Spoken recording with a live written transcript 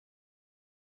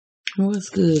What's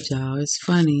good, y'all? It's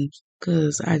funny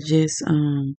because I just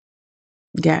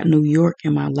got New York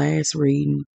in my last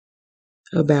reading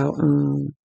about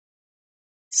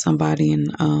somebody in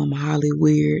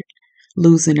Hollywood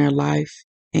losing their life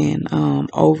and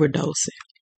overdosing.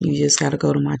 You just gotta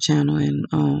go to my channel and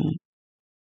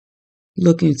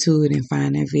look into it and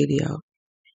find that video.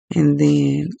 And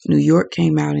then New York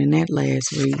came out in that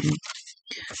last reading.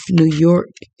 New York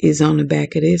is on the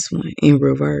back of this one in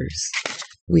reverse.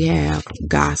 We have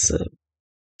gossip.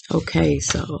 Okay,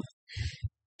 so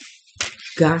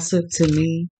gossip to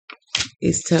me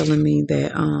is telling me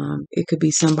that it could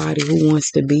be somebody who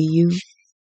wants to be you.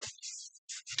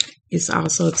 It's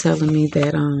also telling me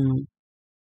that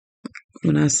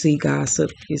when I see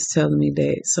gossip, it's telling me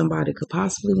that somebody could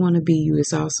possibly want to be you.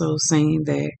 It's also saying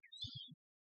that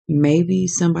maybe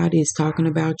somebody is talking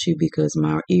about you, because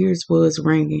my ears was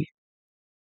ringing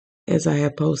as I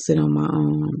had posted on my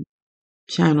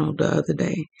channel the other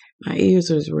day. My ears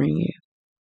was ringing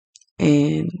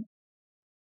and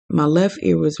my left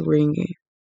ear was ringing.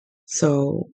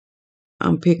 So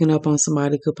I'm picking up on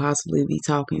somebody could possibly be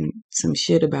talking some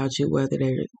shit about you, whether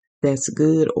that's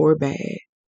good or bad.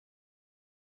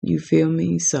 You feel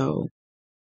me? So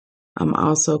I'm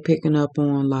also picking up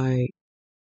on, like,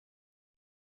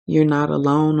 you're not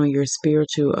alone on your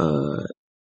spiritual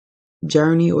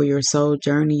journey or your soul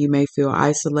journey. You may feel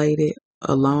isolated,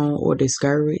 alone, or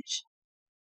discouraged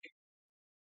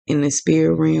in the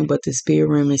spirit realm, but the spirit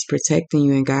realm is protecting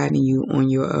you and guiding you on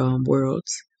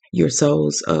your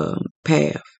soul's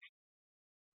path.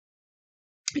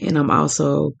 And I'm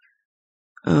also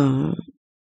um,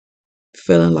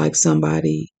 feeling like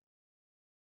somebody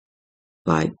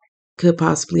like could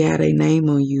possibly have a name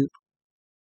on you,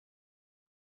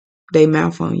 they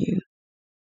mouth on you.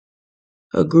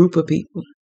 A group of people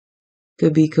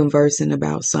could be conversing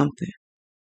about something.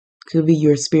 Could be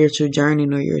your spiritual journey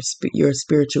or your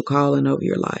spiritual calling over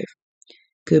your life.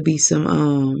 Could be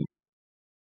somebody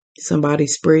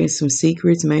spreading some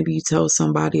secrets. Maybe you told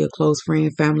somebody, a close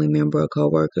friend, family member, a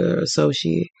coworker,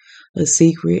 associate, a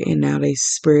secret, and now they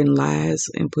spreading lies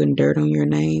and putting dirt on your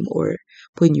name or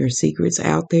putting your secrets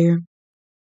out there.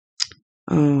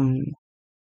 I'm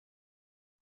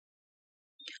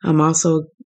also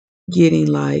getting,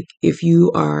 like, if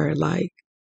you are like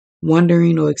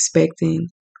wondering or expecting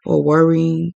or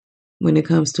worrying when it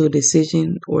comes to a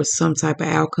decision or some type of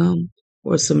outcome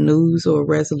or some news or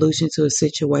resolution to a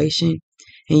situation,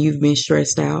 and you've been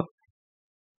stressed out,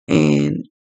 and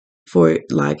for,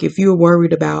 like, if you're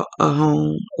worried about a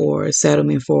home or a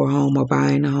settlement for a home or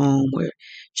buying a home or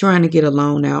trying to get a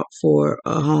loan out for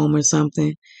a home or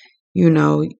something,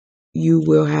 you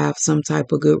will have some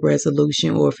type of good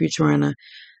resolution. Or if you're trying to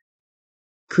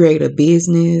create a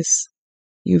business,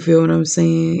 you feel what I'm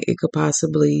saying? It could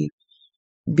possibly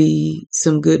be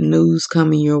some good news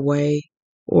coming your way,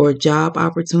 or a job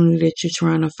opportunity that you're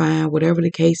trying to find. Whatever the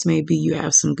case may be, you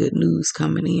have some good news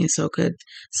coming in. So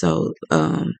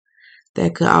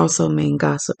that could also mean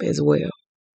gossip as well.